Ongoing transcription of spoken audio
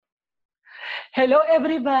Hello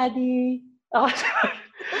everybody!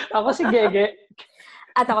 Ako si Gege.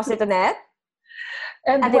 At ako si Tonet.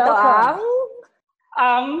 And At ito welcome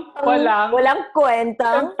ang walang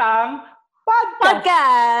kwentang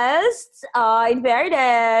podcast. In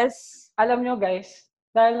fairness. Alam nyo guys,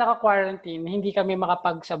 dahil naka-quarantine, hindi kami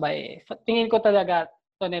makapagsabay. Tingin ko talaga,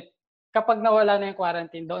 Tonet, kapag nawala na yung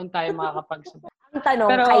quarantine, doon tayo makakapagsabay. Ang tanong,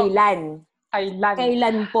 Pero, kailan?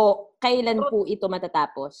 Kailan po ito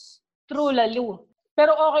matatapos? True, lalo.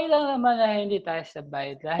 Pero okay lang naman na hindi tayo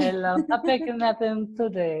sabay. Dahil ang topic natin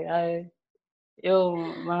today ay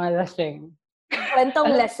yung mga lasing.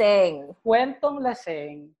 Kwentong lasing. Kwentong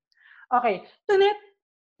lasing. Okay. Tonet,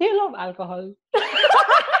 do you love alcohol?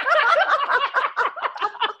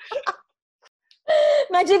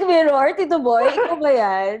 Magic mirror, Tito Boy. Ikaw ba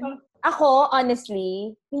yan? Ako,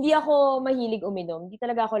 honestly, hindi ako mahilig uminom. Hindi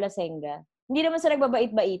talaga ako lasengga. Hindi naman sa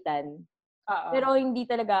nagbabait-baitan. Pero hindi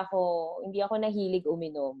ako nahilig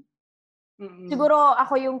uminom. Mm-hmm. Siguro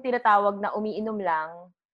ako yung tinatawag na umiinom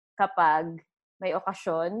lang kapag may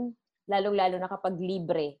okasyon, lalong-lalo na kapag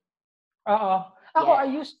libre. Oo. Ako,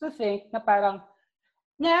 I used to think na parang,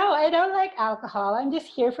 no, I don't like alcohol. I'm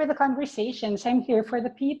just here for the conversations. I'm here for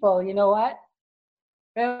the people. You know what?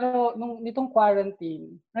 Pero nitong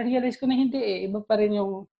quarantine, na-realize ko na hindi eh. Iba pa rin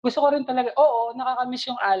yung, gusto ko rin talaga, oo,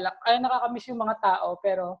 nakakamiss yung alak, ay nakakamiss yung mga tao,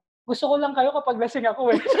 pero gusto ko lang kayo kapag lasing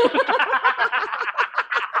ako eh.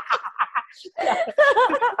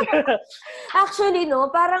 Actually,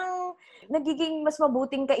 no, parang nagiging mas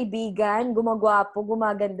mabuting kaibigan, gumagwapo,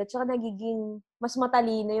 gumaganda, tsaka nagiging mas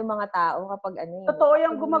matalino yung mga tao kapag ano yun. Totoo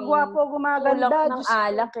yung gumagwapo, gumaganda. Tulak ng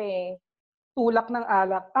alak eh. Tulak ng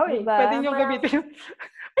alak. Ay, diba? Pwede nyo gamitin.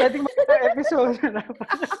 Pwede mag-episode na.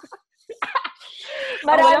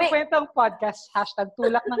 Walang kwentang podcast,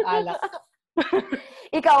 #tulak ng alak.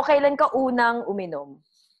 Ikaw, kailan ka unang uminom?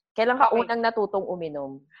 Kailan ka unang natutong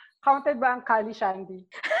uminom? Counted ba ang Kali Shandy?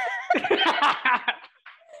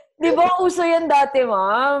 Di ba uso yan dati,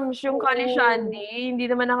 ma'am? Yung Kali Shandy,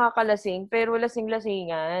 hindi naman nakakalasing, pero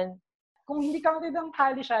lasing-lasingan. Kung hindi counted ang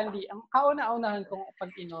Kali Shandy, ang kauna-unahan kong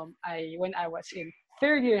pag-inom ay when I was in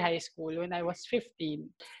third year high school, when I was 15.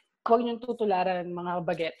 Huwag niyong tutularan mga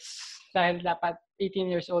bagets dahil dapat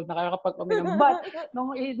 18 years old na kayo kapag uminom. But,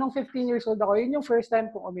 nung 15 years old ako, yun yung first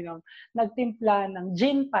time kong uminom. Nagtimpla ng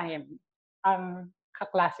gin time ang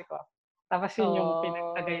kaklase ko. Tapos yun yung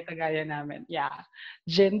pinagtagay-tagayan namin. Yeah.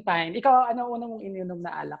 Gin time. Ikaw, ano una mong ininom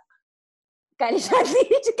na alak? Kali Shandy.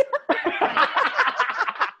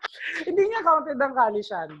 Hindi niya counted ang Kali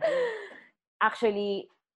Shandy. Actually,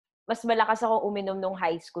 mas malakas ako uminom nung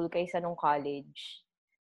high school kaysa nung college.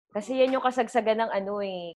 Kasi yan yung kasagsagan ng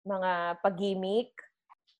mga pag-gimmick.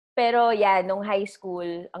 Pero yan, nung high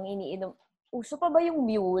school, ang iniinom, uso pa ba yung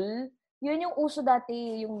mule? Yun yung uso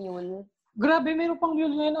dati, yung mule. Grabe, meron pang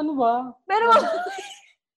mule ngayon. Ano ba? Pero,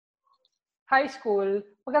 high school,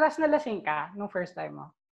 pagkatas na lasing ka nung first time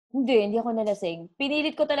mo? Hindi ako nalasing.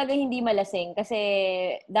 Pinilit ko talaga hindi malasing kasi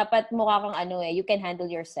dapat mukha kang you can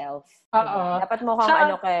handle yourself. Dapat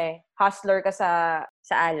mukhang hustler ka sa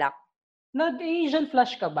alak. Nag-Asian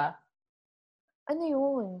flush ka ba? Ano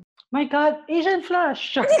yun? My God, Asian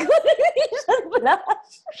flush! Asian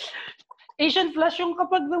flush? Asian flush yung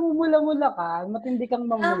kapag namumula-mula ka, matindi kang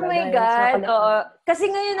mamula. Oh my God, oo. Kasi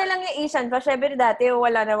ngayon na lang yung Asian flush. Siyempre dati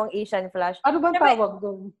wala namang Asian flush. Ano bang tawag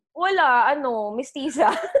doon? Wala,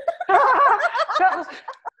 mistisa.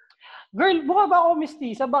 Girl, mukha ba ako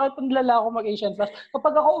mistisa? Bakit panglala ako mag-Asian flush?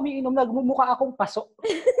 Kapag ako umiinom, nagmumukha akong paso.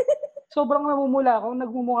 Sobrang namumula ako,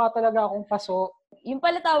 nagmumukha talaga akong paso. Yung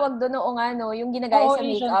pala tawag doon, yung ginagaya sa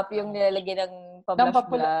makeup, yung nilalagay ng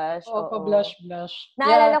pa-blush-blush. Pa-blush-blush.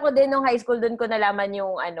 Naalala ko din nung high school, doon ko nalaman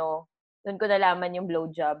yung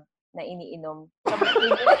blowjob na iniinom.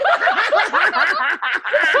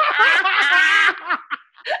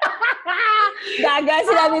 Gaga,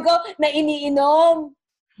 sinabi ko, na iniinom.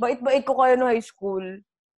 Bait-bait ko kayo no high school.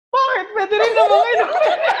 Bakit? Pwede rin naman inom.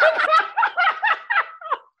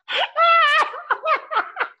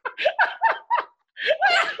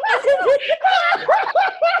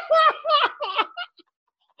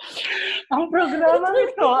 Ang programa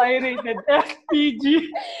nito ay rated FPG.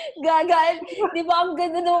 Gaga, di ba ang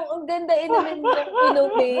ganda inumin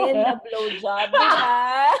na blowjob, di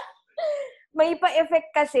ba? May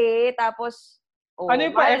pa-effect kasi, tapos ano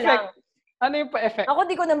yung pa-effect? Ano yung pa-effect? Ako,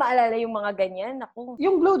 di ko na maalala yung mga ganyan. Ako.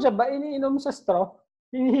 Yung blowjob ba, iniinom sa straw?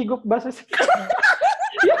 Hinihigop ba sa straw?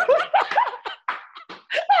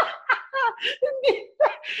 Hindi.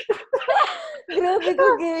 Grabe ko,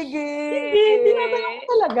 Gege. Hindi natanong ko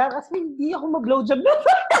talaga kasi hindi ako mag-blowjob na.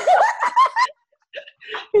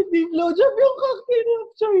 Hindi blowjob yung cocktail of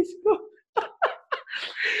choice ko.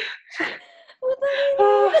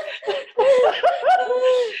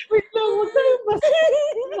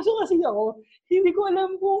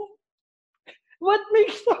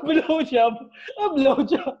 blowjob.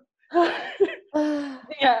 Blowjob.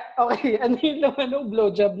 Yeah, okay. Ano yung laman ng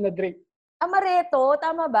blowjob na drink? Amaretto,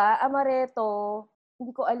 tama ba? Amaretto.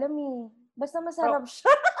 Hindi ko alam eh. Basta masarap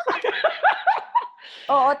siya.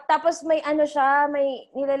 Oo, tapos may ano siya, may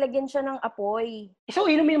nilalagyan siya ng apoy.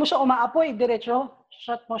 So, inumin mo siya umaapoy, diretso?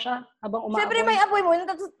 Shot mo siya habang umaapoy? Siyempre may apoy mo,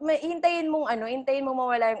 hintayin mong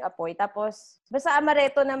mawala yung apoy. Tapos, basta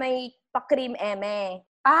amaretto na may pa-cream eme.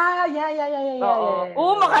 Yeah.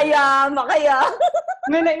 Oo, makaya.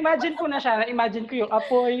 Na-imagine ko na siya. Na-imagine ko yung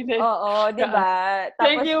apoy. Oo, di ba?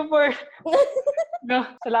 Thank you for...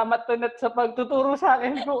 salamat Tunat sa pagtuturo sa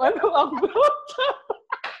akin kung ano ang blowjob.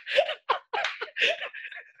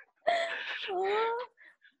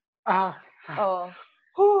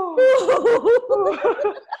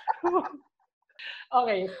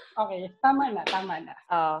 Okay. Tama na.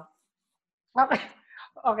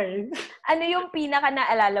 Okay. Ano yung pinaka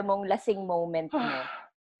naalala mong lasing moment mo?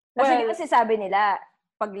 Kasi sabi nila,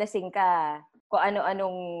 pag lasing ka, kung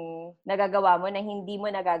ano-anong nagagawa mo na hindi mo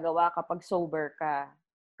nagagawa kapag sober ka,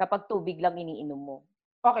 kapag tubig lang iniinom mo.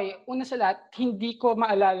 Okay, una sa lahat, hindi ko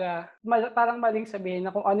maalala, parang maling sabihin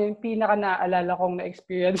na kung ano yung pinaka naaalala kong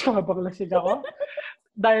na-experience ko habang lasing ako.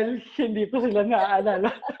 Dahil hindi ko sila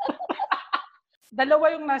naaalala.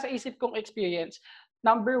 Dalawa yung nasa isip kong experience.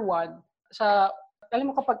 Number 1, alam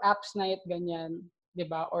mo kapag apps night, ganyan, di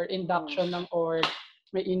ba? Or induction ng org,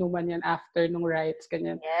 may inuman yan after nung rites,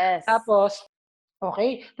 ganyan. Yes. Tapos,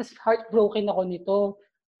 okay, tapos heartbroken ako nito.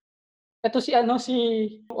 Ito si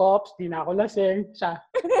Ops, di na ako lasing, siya.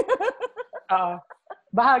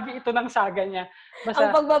 Bahagi ito ng saga niya. Basta,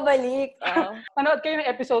 ang pagbabalik. Panood kayo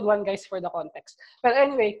ng episode 1, guys, for the context. Pero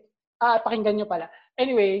anyway, pakinggan nyo pala.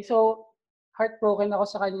 Anyway, so, heartbroken ako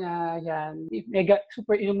sa kanya, yan. Mega,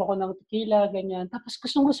 super inom ako ng tequila, ganyan. Tapos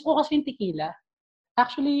gusto ko kasi yung tequila.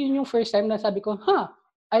 Actually, yun yung first time na sabi ko,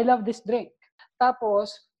 I love this drink.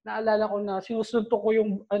 Tapos, naalala ko na sinusuntok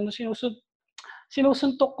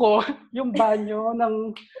ko yung banyo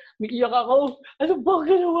ng umiiyak ako. Ano ba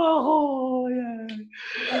ginawa ko? Yan.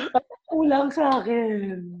 Kulang sa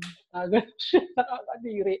akin. Ganun siya,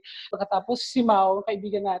 nakakadiri. Pagkatapos si Mao,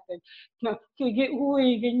 kaibigan natin, na,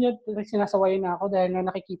 ganyan. Sinasaway na ako dahil nga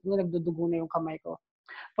nakikita niya, nagdudugo na yung kamay ko.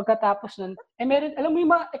 Pagkatapos nun, meron, alam mo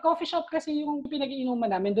yung coffee shop kasi yung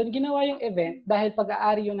pinag-iinuman namin, doon ginawa yung event dahil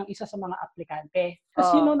pag-aari yun ng isa sa mga aplikante.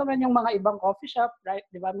 Kasi yun naman yung mga ibang coffee shop, right?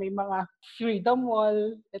 Di ba? May mga Freedom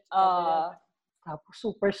Wall, etc. Tapos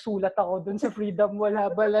super sulat ako doon sa Freedom Wall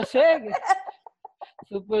habang lasing.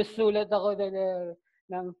 Super sulat ako doon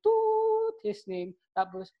ng toot his name.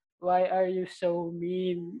 Tapos, why are you so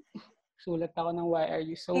mean? Sulat ako ng why are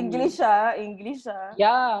you so mean? English ah.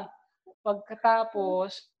 Yeah.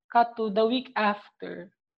 Pagkatapos, cut to the week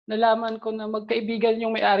after, nalaman ko na magkaibigan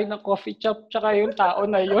yung may-ari ng coffee shop tsaka yung tao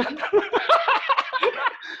na yun.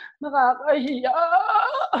 Nakakahiya.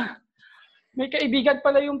 May kaibigan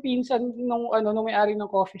pala yung pinsan nung may-ari ng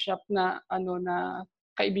coffee shop na na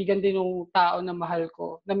kaibigan din ng tao na mahal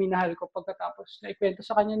ko, na minahal ko. Pagkatapos naikwento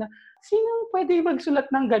sa kanya na, sino pwede magsulat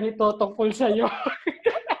ng ganito tungkol sa'yo?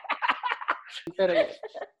 Pero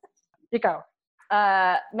ikaw?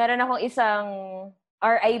 Meron akong isang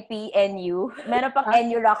RIP NU. Meron pang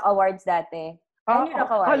NU Rock Awards dati. NU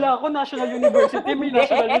Rock Awards. Kala ko National University. May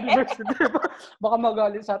National University. Baka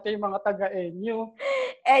magalit sa atin yung mga taga-NU.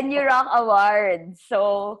 NU Rock Awards. So,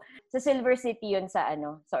 sa Silver City yun sa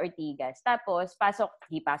Ortigas. Tapos, pasok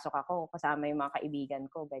ako kasama yung mga kaibigan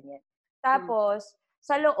ko, ganyan. Tapos,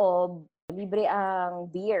 sa loob, libre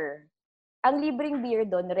ang beer. Ang libreng beer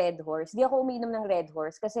doon, Red Horse. Di ako uminom ng Red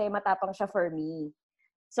Horse kasi matapang siya for me.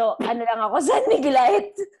 So, lang ako, San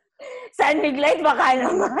Miguelite. San Miguelite, baka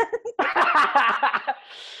naman.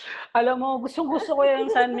 Alam mo, gustong-gusto ko yung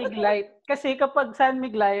San Miguelite. Kasi kapag San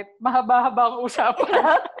Miguelite, mahaba-haba ang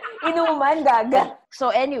usapan. Inuman, gaga. So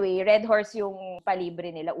anyway, Red Horse yung palibre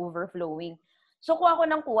nila, overflowing. So kuha ko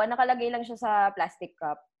ng nakalagay lang siya sa plastic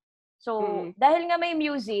cup. So, dahil nga may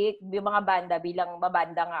music, yung mga banda, bilang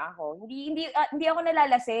mabanda nga ako, hindi ako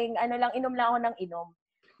nalalasing. Inom lang ako ng inom.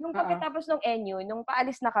 Nung pagkatapos ng NU, nung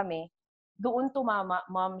paalis na kami, doon tumama,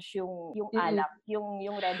 moms, yung alak,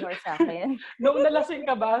 yung Red Horse sa akin. Nung nalasing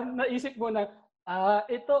ka ba, naisip mo na,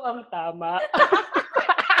 ito ang tama.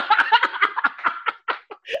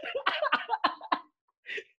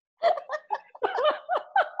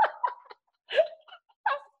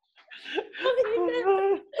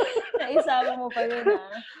 Naisama mo pa yun,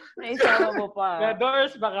 Naisama mo pa. Red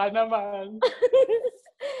Horse, baka naman.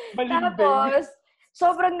 Tapos,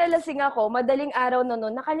 sobrang nalasing ako. Madaling araw na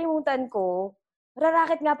noon, nakalimutan ko,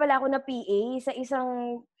 rarakit nga pala ako na PA sa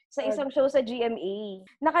isang show sa GMA.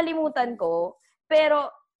 Nakalimutan ko,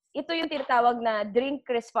 pero ito yung tinatawag na drink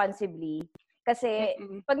responsibly. Kasi,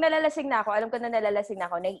 pag nalalasing na ako, alam ko na nalalasing na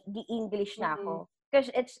ako, nag-i-English na ako.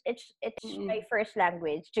 Kasi it's my first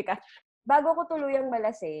language, chika. Bago ko tuluyang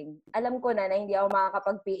malasing, alam ko na hindi ako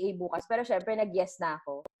makakapag-PA bukas. Pero syempre, nag-yes na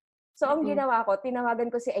ako. So, ang ginawa ko,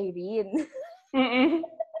 tinawagan ko si Irene.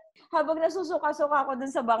 Habang nasusuka-suka ako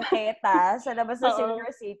dun sa bangketa, sa labas ng Silver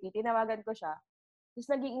City, tinawagan ko siya. Tapos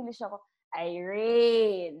nag-i-English ako,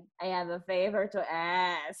 Irene, I have a favor to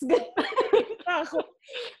ask.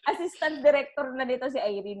 Assistant director na dito si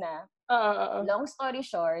Irene na. Long story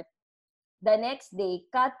short, the next day,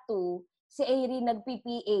 cut to, si Irene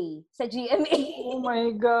nag-PPA sa GMA. Oh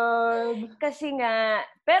my God. Kasi nga,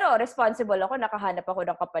 pero responsible ako, nakahanap ako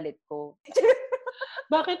ng kapalit ko.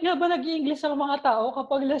 Bakit nga ba nag-i-English ang mga tao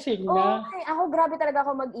kapag lasing na? Ako grabe talaga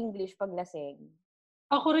ako mag-English pag lasing.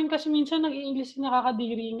 Ako rin kasi minsan nag-i-English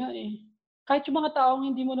nakakadiri nga eh. Kahit yung mga taong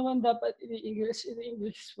hindi mo naman dapat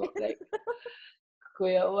in-English mo. Like,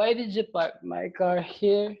 Kuya, why did you park my car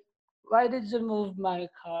here? Why did you move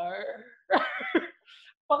my car?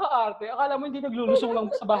 Paka-arte. Akala mo hindi naglulusong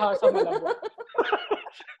lang sa baha sa Malabo.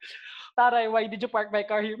 Taray, why did you park my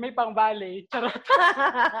car here? May pang-ballet. Charot.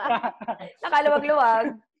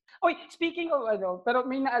 Nakaluwag-luwag. Oy, speaking of pero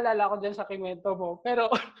may naalala ko dyan sa kikwento mo.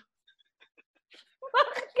 Pero,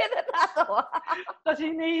 bakit ka natatawa?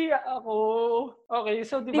 kasi nahiya ako. Okay,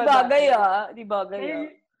 so di ba Di bagay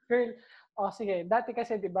Girl, sige. Dati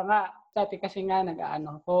kasi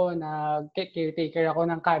nag-caretaker ako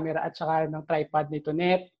ng camera at saka ng tripod ni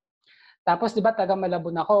Tonet. Tapos, di ba, taga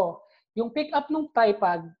Malabon ako. Yung pick up ng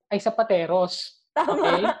tripod ay sa Pateros.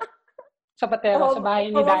 Okay? Sa Pateros, sa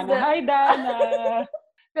bahay ni Dana. Hi, Dana!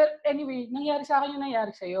 Pero anyway, nangyari sa akin yung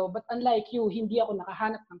nangyari sa'yo. But unlike you, hindi ako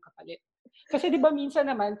nakahanap ng kapalit. Kasi 'di ba minsan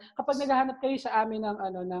naman kapag naghahanap kayo sa amin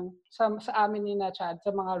ng sa amin ni na Chad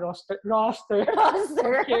sa mga roster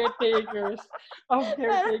caretakers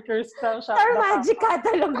sa shop. Star Magic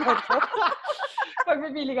catalog ba to?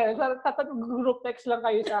 Pagpipili ka, group text lang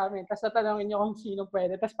kayo sa amin. Tapos tatanungin niyo kung sino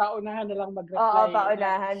pwede. Tapos paunahan na lang mag-reply. Oo,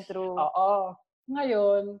 paunahan, true. Oo.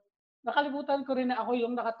 Ngayon, nakalimutan ko rin na ako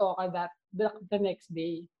yung nakatoka the next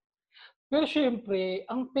day. Pero syempre,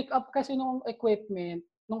 ang pick up kasi ng equipment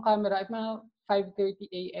nung camera at mga 5:30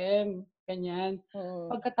 a.m. Ganyan.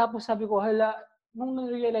 Pagkatapos sabi ko, nung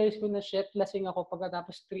na-realize ko na shit, lasing ako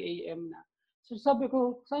pagkatapos 3 a.m. na. So sabi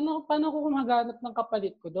ko, paano ako maghanap ng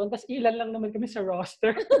kapalit ko doon? Tapos ilan lang naman kami sa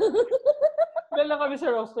roster. Ilan lang kami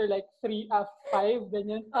sa roster, like 5,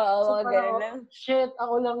 ganyan. Oo, ganyan. Shit,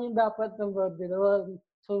 ako lang yung dapat ng brother doon.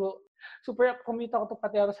 So, super kumita ko to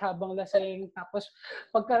Pateros habang lasing. Tapos,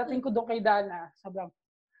 pagkarating ko doon kay Dana, sabi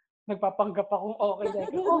nagpapanggap akong okay.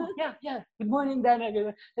 Like, yeah. Good morning, Dana.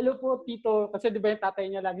 Hello po, Tito. Kasi di ba yung tatay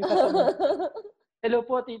niya lagi sasabihin. Hello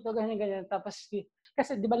po, Tito. Ganyan. Tapos,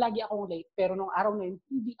 kasi di ba lagi akong late. Pero nung araw na yun,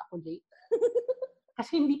 hindi ako late.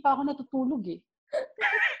 Kasi hindi pa ako natutulog eh.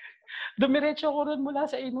 Dumiretso ko rin mula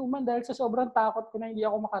sa inuman dahil sa sobrang takot ko na hindi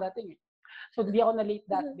ako makarating eh. So, hindi ako na late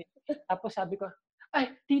that day. Tapos sabi ko,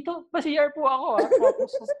 ay, Tito, pa-CR po ako ah.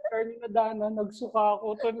 Tapos sa turning na Dana, nagsuka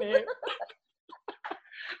ako to eh.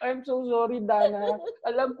 I'm so sorry, Dana.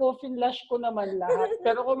 Alam ko, finlash ko naman lahat.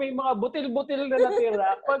 Pero kung may mga butil-butil na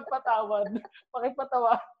natira, pagpatawad,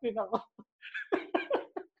 pakipatawad ako.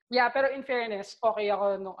 Yeah, pero in fairness, okay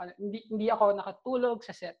ako hindi ako nakatulog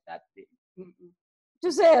sa set that day.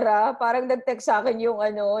 Chusera, parang nag-text sa akin yung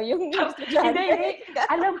Hindi.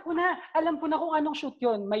 Alam ko na kung anong shoot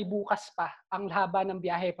yun. May bukas pa ang haba ng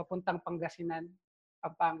biyahe papuntang Pangasinan,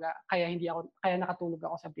 Pampanga. Kaya nakatulog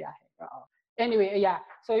ako sa biyahe. Oo. Anyway, yeah.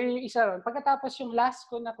 So, yung isa ron. Pagkatapos yung last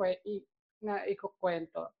ko na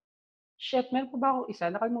ikukwento. Shit, meron pa ba akong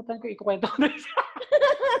isa? Nakalimutan ko ikukwento ko na isa.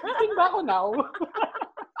 Hindi ba ako now?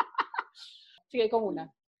 Sige, ikaw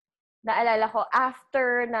muna. Naalala ko,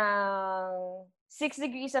 after ng 6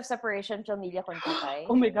 Degrees of Separation, Chomilya Contatay.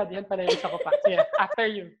 Oh my God, yan pala yung isa ko pa. Yeah, after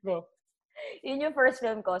you, go. Yun yung first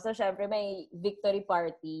film ko. So, syempre, may victory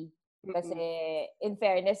party. Kasi, in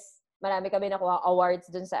fairness, marami kami nakuha awards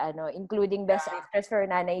dun sa including Best Actress for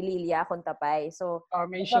Nanay Lilia Contapay. So,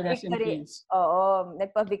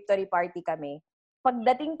 nagpa-victory party kami.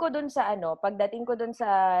 Pagdating ko dun sa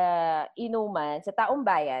inuman, sa Taong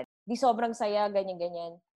Bayan, di sobrang saya,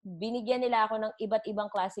 ganyan-ganyan. Binigyan nila ako ng iba't ibang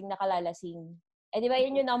klaseng nakalalasing. Di ba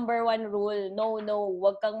yun yung number 1 rule? No,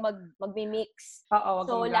 wag kang magmi-mix.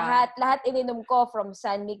 So, lahat ininom ko from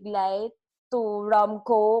San Mig Light to rum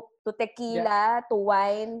coke, to tequila, to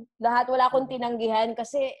wine. Lahat wala akong tinanggihan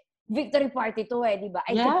kasi victory party to di ba?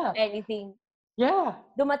 I can do anything. Yeah.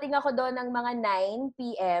 Dumating ako doon ng mga 9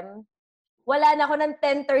 p.m. Wala na ako ng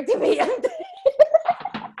 10:30 p.m.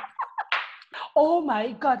 Oh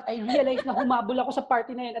my God, I realized na humabol ako sa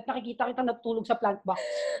party na yun at nakikita kitang natulog sa plant box.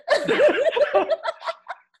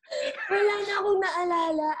 Wala na akong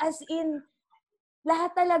naalala. As in,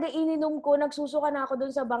 lahat talaga ininom ko, nagsusuka na ako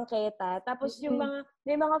dun sa bangketa. Tapos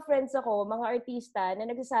may mga friends ako, mga artista, na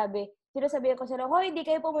sinasabihan ko sila, hoy, hindi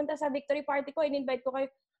kayo pumunta sa victory party ko, in-invite ko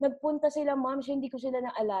kayo. Nagpunta sila, ma'am, hindi ko sila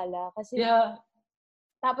naalala. Kasi,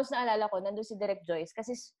 tapos naalala ko, nandun si Direk Joyce.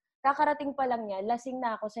 Kasi kakarating pa lang niya, lasing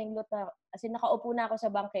na ako sa inglot na, as in, nakaupo na ako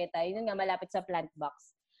sa bangketa. Yun nga, malapit sa plant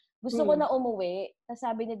box. Gusto ko na umuwi. Tapos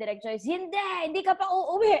sabi ni Direk Joyce, hindi ka pa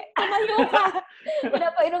uuwi. Tumayo ka.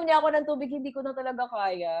 Pinapainom niya ako ng tubig, hindi ko na talaga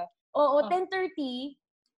kaya. 10:30,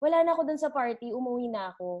 wala na ako dun sa party, umuwi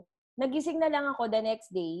na ako. Nagising na lang ako the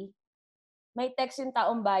next day. May text yung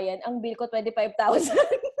taong bayan, ang bill ko 25,000.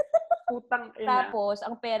 Putang ina. Tapos,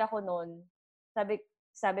 ang pera ko nun,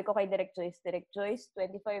 sabi ko kay Direk Joyce,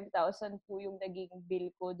 25,000 po yung naging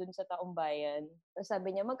bill ko dun sa taong bayan. Tapos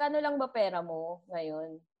sabi niya, magkano lang ba pera mo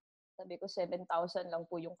ngayon? Sabi ko, 7,000 lang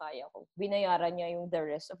po yung kaya ko. Binayaran niya yung the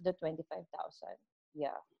rest of the 25,000.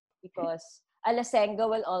 Yeah. Because a lasenga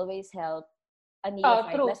will always help a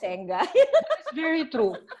neophyte lasenga.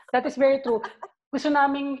 That is very true. Gusto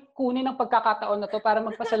naming kunin ang pagkakataon na to para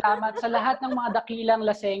magpasalamat sa lahat ng mga dakilang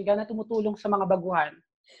lasenga na tumutulong sa mga baguhan.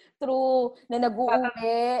 True, na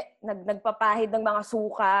nag-uuwi, nagpapahid ng mga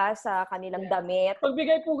suka sa kanilang damit.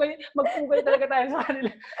 Magpugay talaga tayo sa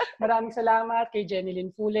kanila. Maraming salamat kay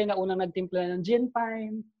Jenilyn Fule na unang nagtimpla ng gin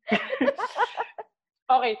pine.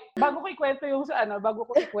 Okay, bago ko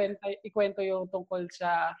ikwento yung tungkol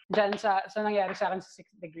sa nangyari sa akin sa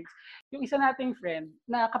 6 degrees. Yung isa nating friend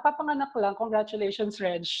na kapapanganak lang, congratulations,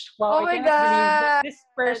 Reg. Wow, I cannot believe that this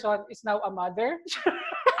person is now a mother.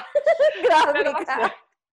 Grabe ka.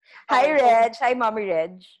 Hi, Reg. Hi, Mommy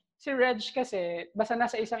Reg. Si Reg kasi, basta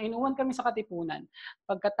nasa isang inuwan kami sa Katipunan.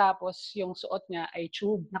 Pagkatapos, yung suot niya ay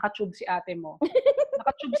tube. Naka-tube si ate mo.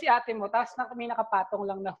 Tapos may nakapatong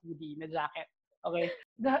lang na hoodie, na jacket. Okay?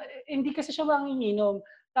 Hindi kasi siya manginginom.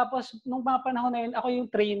 Tapos, nung mga panahon na yun, ako yung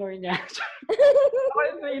trainer niya.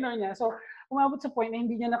 So, umabot sa point na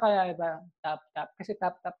hindi niya na kaya ba, tap. Kasi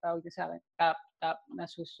tap tawag niya sa akin. Tap,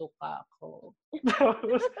 nasusuka ako.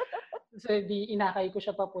 So, inakay ko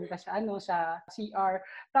siya papunta sa CR.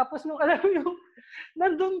 Tapos nung alam mo yung,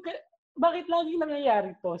 bakit lagi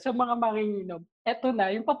nangyayari to sa mga manginginom? Eto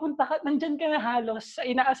na, yung papunta ka, nandyan ka na halos sa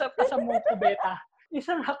inaasap-asap mong kubeta.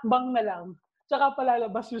 Isang hakbang na lang, tsaka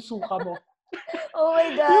palalabas yung suka mo. Oh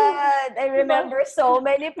my God! I remember so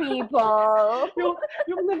many people.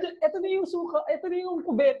 Ito na yung suka, ito na yung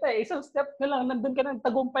kubeta eh. Isang step na lang, nandun ka na,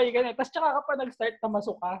 tagumpay ka na. Tapos tsaka ka pa nag-start na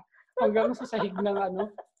masuka hanggang sa sahig ng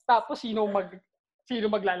Tapos sino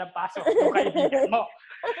maglalampaso? Yung kaibigan mo.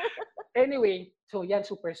 Anyway, so yan,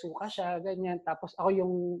 super suka siya, ganyan. Tapos ako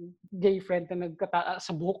yung gay friend na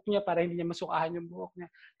sa buhok niya para hindi niya masukahan yung buhok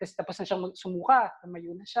niya. Tapos na siyang sumuka,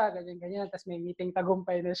 tumayo na siya, ganyan. Tapos may ngiting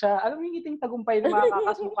tagumpay na siya. Alam mo yung ngiting tagumpay na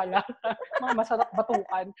makakasuka lang? Mga masarap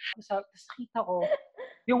batukan. Tapos kita ko,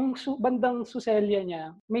 yung bandang suselya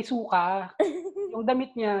niya, may suka. Yung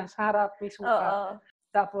damit niya, sa harap, may suka.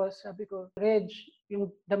 Tapos sabi ko, Reg,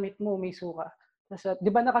 yung damit mo may suka. Tapos,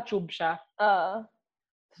 di ba naka-tube siya?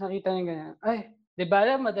 Tapos nakita niya ganyan, ay, di ba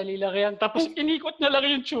madali lang yan. Tapos inikot niya lang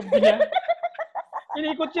yung tube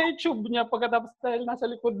niya. Pagkatapos dahil nasa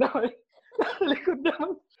likod naman.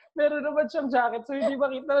 Meron naman siyang jacket. So hindi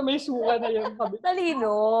makita na may suka na yun.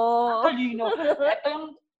 Talino. Ito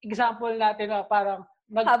yung example natin na parang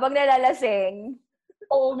habang nalalasing.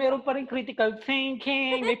 Oo, meron pa rin critical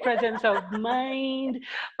thinking, may presence of mind,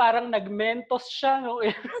 parang nag-mentos siya, no?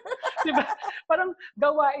 Diba? Parang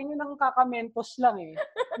gawain yun ng kakamentos lang eh.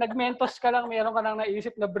 Nag-mentos ka lang, meron ka lang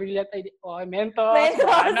naisip na brilliant idea. Oh, mentos!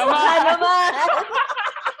 Mentos! Naman!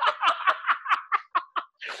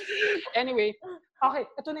 Anyway, okay,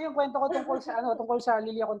 ito na yung kwento ko tungkol sa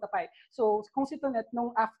Lilia Contapay. So, kung si Tonet,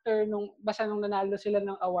 basta nung nanalo sila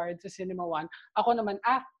ng award sa Cinema One, ako naman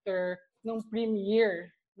after nung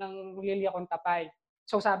premiere ng Lilia Contapay.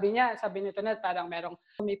 So sabi ni Tonet, parang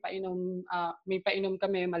may painom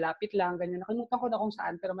kami, malapit lang, ganyan. Nakalimutan ko na kung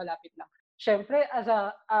saan, pero malapit lang. Siyempre, as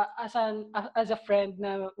a friend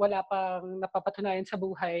na wala pang napapatunayan sa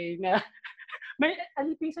buhay na may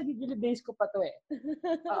aliping sa gigilid days ko pa to eh.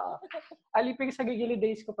 Aliping sa gigilid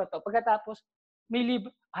days ko pa to. Pagkatapos, may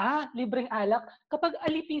libreng alak. Kapag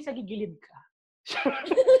aliping sa gigilid ka,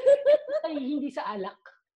 ay hindi sa alak.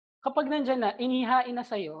 Kapag nandyan na, inihain na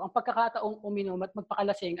sa'yo ang pagkakataong uminom at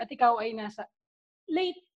magpakalasing at ikaw ay nasa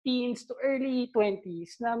late teens to early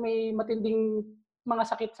 20s na may matinding mga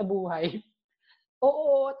sakit sa buhay,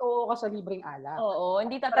 oo at oo ka sa libreng alak. Oo,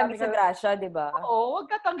 hindi tatanggi sa grasya, di ba? Oo, huwag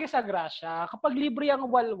tatanggi sa grasya. Kapag libre ang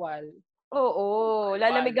walwal. Oo,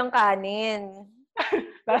 lalamig ang kanin.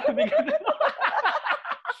 Lalamig ang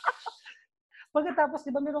Pagkatapos,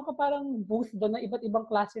 di ba, meron ka parang booth doon na iba't ibang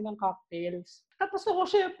klase ng cocktails. Tapos ako,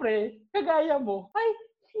 syempre, kagaya mo, ay,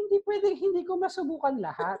 hindi pwedeng hindi ko masubukan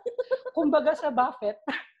lahat. Kumbaga sa buffet,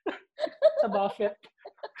 sa buffet,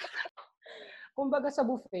 kumbaga sa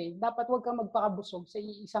buffet, dapat huwag kang magpakabusog sa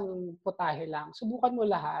iisang putahe lang. Subukan mo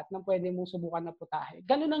lahat ng pwede mong subukan na putahe.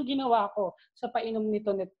 Ganun ang ginawa ko sa painom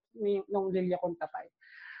nito ng Lilia Contapay.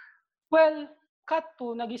 Well, cut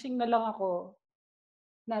to, nagising na lang ako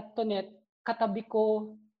na Tonet, katabi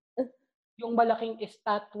ko yung malaking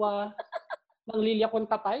estatwa ng Lilia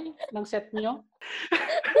Contapay ng set nyo.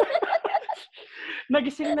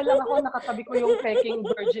 Nagising na lang ako, nakatabi ko yung peking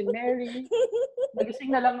Virgin Mary. Nagising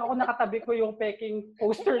na lang ako, nakatabi ko yung peking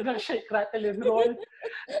poster ng Shake, Rattle, and Roll.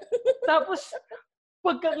 Tapos,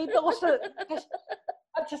 pagkakita ko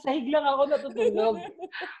at sa sahig lang ako natutulog.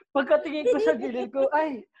 Pagkatingin ko sa gilid ko,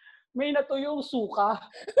 ay, may natuyong suka.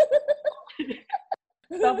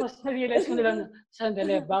 Tapos, na-realize ko na lang,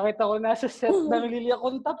 sandali, bakit ako nasa set ng Lilia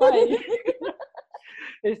Contapay?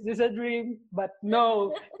 Is this a dream? But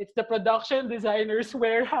no, it's the production designer's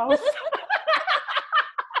warehouse.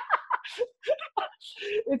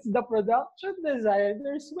 It's the production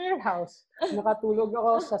designer's warehouse. Nakatulog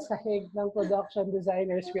ako sa sahig ng production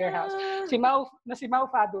designer's warehouse. Si Mau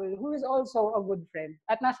Fadul, who is also a good friend,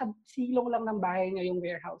 at nasa silong lang ng bahay niya yung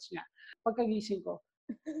warehouse niya. Pagkagising ko,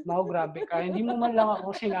 Mau, grabe ka. Hindi mo man lang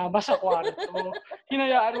ako sinama sa kwarto.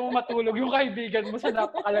 Hinayaan mo matulog yung kaibigan mo sa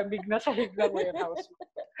napakalamig na sahig ng warehouse.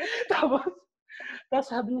 Tapos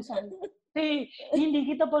sabi niya sa akin, hey,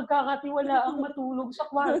 hindi kita pagkakatiwalaang matulog sa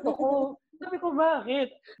kwarto ko. Sabi ko,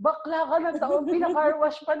 bakit? Bakla ka ng taon,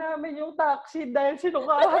 pinakarwash pa namin yung taxi dahil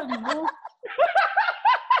sinukahan mo.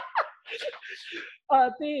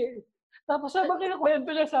 Ate, tapos habang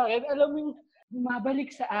kinakwento niya sa akin, alam mo yung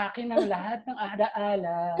bumabalik sa akin ang lahat ng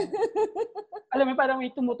ala-ala. Alam mo, parang may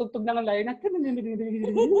tumutugtog ng line na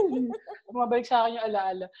bumabalik sa akin yung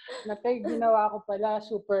ala-ala. Na ginawa ko pala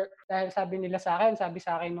super, dahil sabi nila sa akin, sabi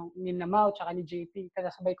sa akin nung Nina Mau tsaka ni JP,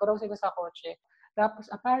 kasabay ko raw sila sa kotse. Tapos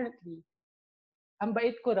apparently, ang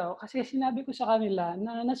bait ko raw, kasi sinabi ko sa kanila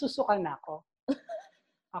na nasusukan ako.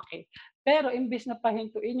 Okay. Pero imbis na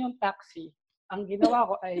pahintuin yung taxi, ang ginawa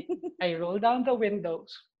ko ay I roll down the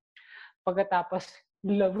windows. Pagkatapos,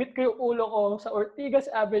 lawit ko yung ulo ko sa Ortigas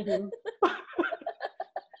Avenue.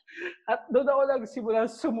 At doon ako nagsimulang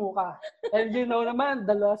sumuka. And you know naman,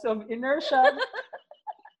 the laws of inertia.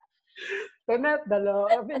 Tonet, the law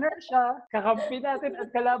of inertia. Kakampi natin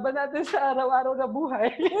at kalaban natin sa araw-araw na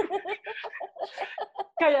buhay.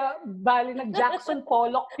 Kaya, bali nag-Jackson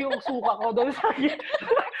Pollock yung suka ko doon sa akin.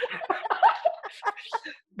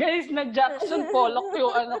 Guys, nag-Jackson Pollock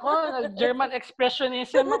yung German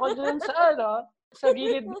expressionism ako doon sa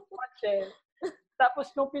gilid ng kotse. Tapos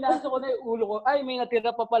nung pinasok ko na yung ulo ko, ay, may natira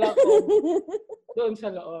pa pala ko doon sa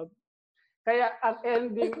loob. Kaya ang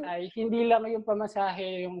ending ay, hindi lang yung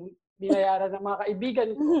pamasahe yung binayaran ng mga kaibigan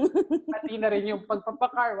ko, pati na rin yung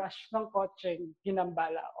pagpapakarwash ng kotseng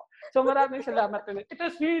ginambala ko. So maraming salamat ulit. It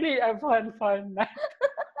was really a fun night.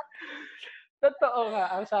 Totoo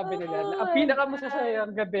nga, ang sabi nila, ang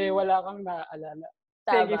pinakamasasayang gabi, wala kang naaalala.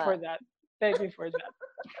 Thank you for that. Thank you for that.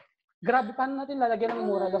 Grabe, paano natin lalagyan ng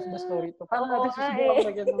moral of the story to? Paano natin susubukan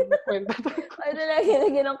lagyan ng kwenta to? Paano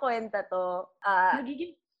lagyan ng kwenta to?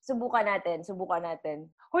 Subukan natin.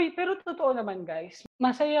 Hoy, pero totoo naman, guys.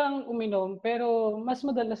 Masayang uminom, pero mas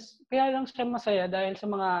madalas, kaya lang siya masaya dahil sa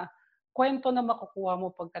mga kwento na makukuha mo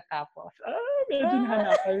pagkatapos. Medyo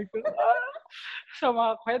hanapan ko. Sa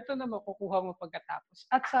mga kwento na makukuha mo pagkatapos.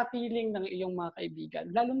 At sa feeling ng iyong mga kaibigan.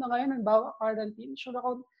 Lalo na ngayon, bawa quarantine, sure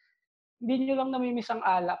ako, hindi nyo lang namimiss ang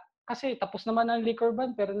alak. Kasi tapos naman ang liquor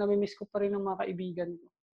ban, pero namimiss ko pa rin ang mga kaibigan ko.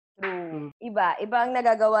 True. Iba ang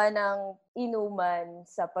nagagawa ng inuman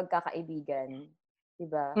sa pagkakaibigan.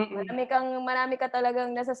 Diba? Marami ka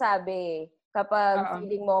talagang nasasabi kapag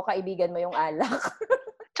feeling mo kaibigan mo yung alak.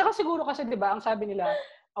 Tsaka siguro kasi, diba, ang sabi nila,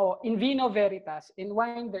 in vino veritas, in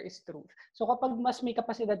wine there is truth. So kapag mas may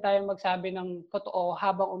kapasidad tayong magsabi ng totoo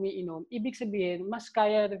habang umiinom, ibig sabihin, mas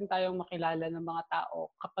kaya rin tayong makilala ng mga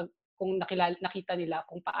tao kapag kung nakita nila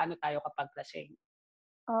kung paano tayo kapag lasing.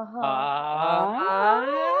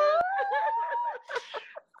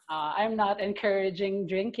 I'm not encouraging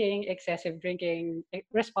excessive drinking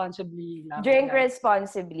responsibly. Drink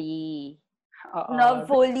responsibly.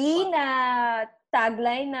 Lovefully na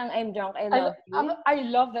tagline ng I'm drunk, I love you. I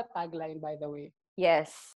love that tagline, by the way.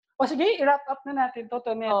 Yes. O sige, i-wrap up na natin to,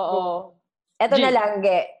 Tonet. Oo. Eto na lang,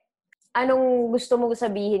 Ge. Anong gusto mo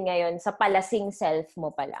sabihin ngayon sa palasing self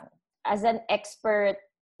mo pa lang? As an expert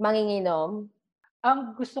manginginom?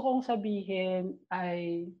 Ang gusto kong sabihin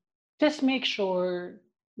ay just make sure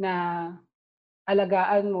na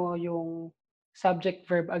alagaan mo yung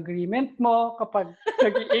subject-verb agreement mo kapag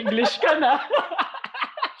nag-i-English ka na.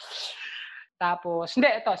 Tapos, hindi,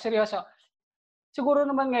 ito, seryoso. Siguro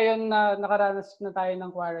naman ngayon na nakaranas na tayo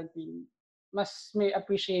ng quarantine, mas may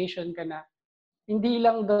appreciation ka na. Hindi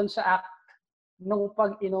lang doon sa act ng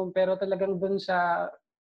pag-inom, pero talagang doon sa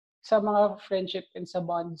mga friendship and sa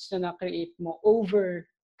bonds na na-create mo over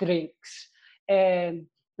drinks. And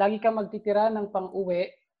lagi ka magtitira ng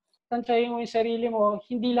pang-uwi, tansyahin mo yung sarili mo,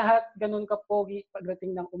 hindi lahat ganun ka pogi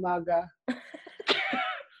pagdating ng umaga.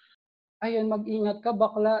 Ayun, mag-ingat ka,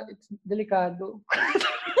 bakla. It's delikado.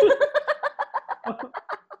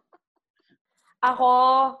 Ako,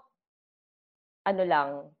 ano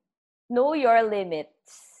lang, know your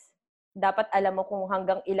limits. Dapat alam mo kung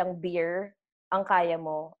hanggang ilang beer ang kaya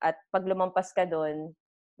mo. At pag lumampas ka doon,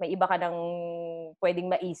 may iba ka nang pwedeng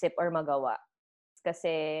maisip or magawa.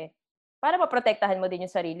 Kasi, para maprotektahan mo din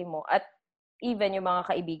yung sarili mo. At even yung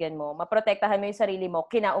mga kaibigan mo, maprotektahan mo yung sarili mo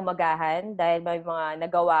kinaumagahan dahil may mga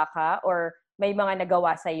nagawa ka or may mga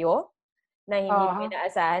nagawa sa'yo na hindi mo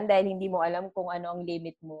inaasahan dahil hindi mo alam kung ano ang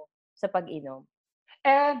limit mo sa pag-inom.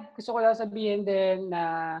 And gusto ko lang sabihin din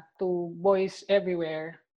na to boys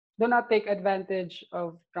everywhere, do not take advantage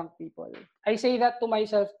of drunk people. I say that to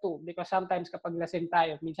myself too because sometimes kapag lasing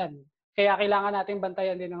tayo, minsan, kaya kailangan natin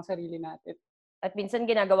bantayan din ang sarili natin. At minsan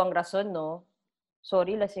ginagawang rason, no?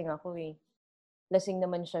 Sorry, lasing ako eh. Lasing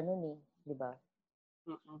naman siya nun eh. Di ba?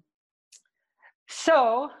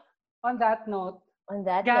 So, on that note,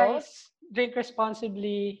 guys, drink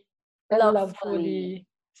responsibly and lovefully.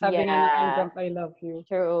 Sabi nga ng I'm drunk, I love you.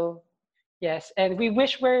 True. Yes, and we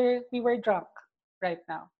wish we were drunk right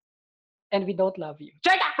now. And we don't love you.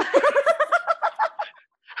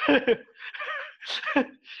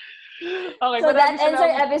 Okay, so that ends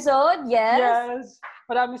our episode, yes? Yes.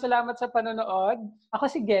 Maraming salamat sa panonood. Ako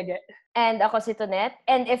si Gege. And ako si Tonet.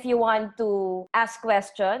 And if you want to ask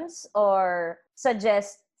questions or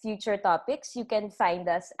suggest future topics, you can find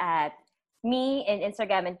us at me in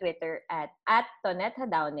Instagram and Twitter at Tonet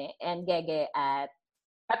Hadaune and Gege at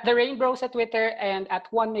The Rain Bros sa Twitter and at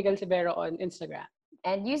Juan Miguel Severo on Instagram.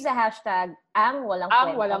 And use the hashtag ang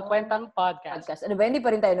walang kwentang podcast. Ano ba, hindi pa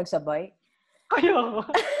rin tayo nagsabay? Kayo.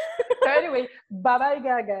 So anyway, bye-bye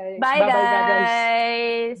guys. Bye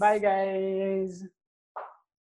guys. Bye guys.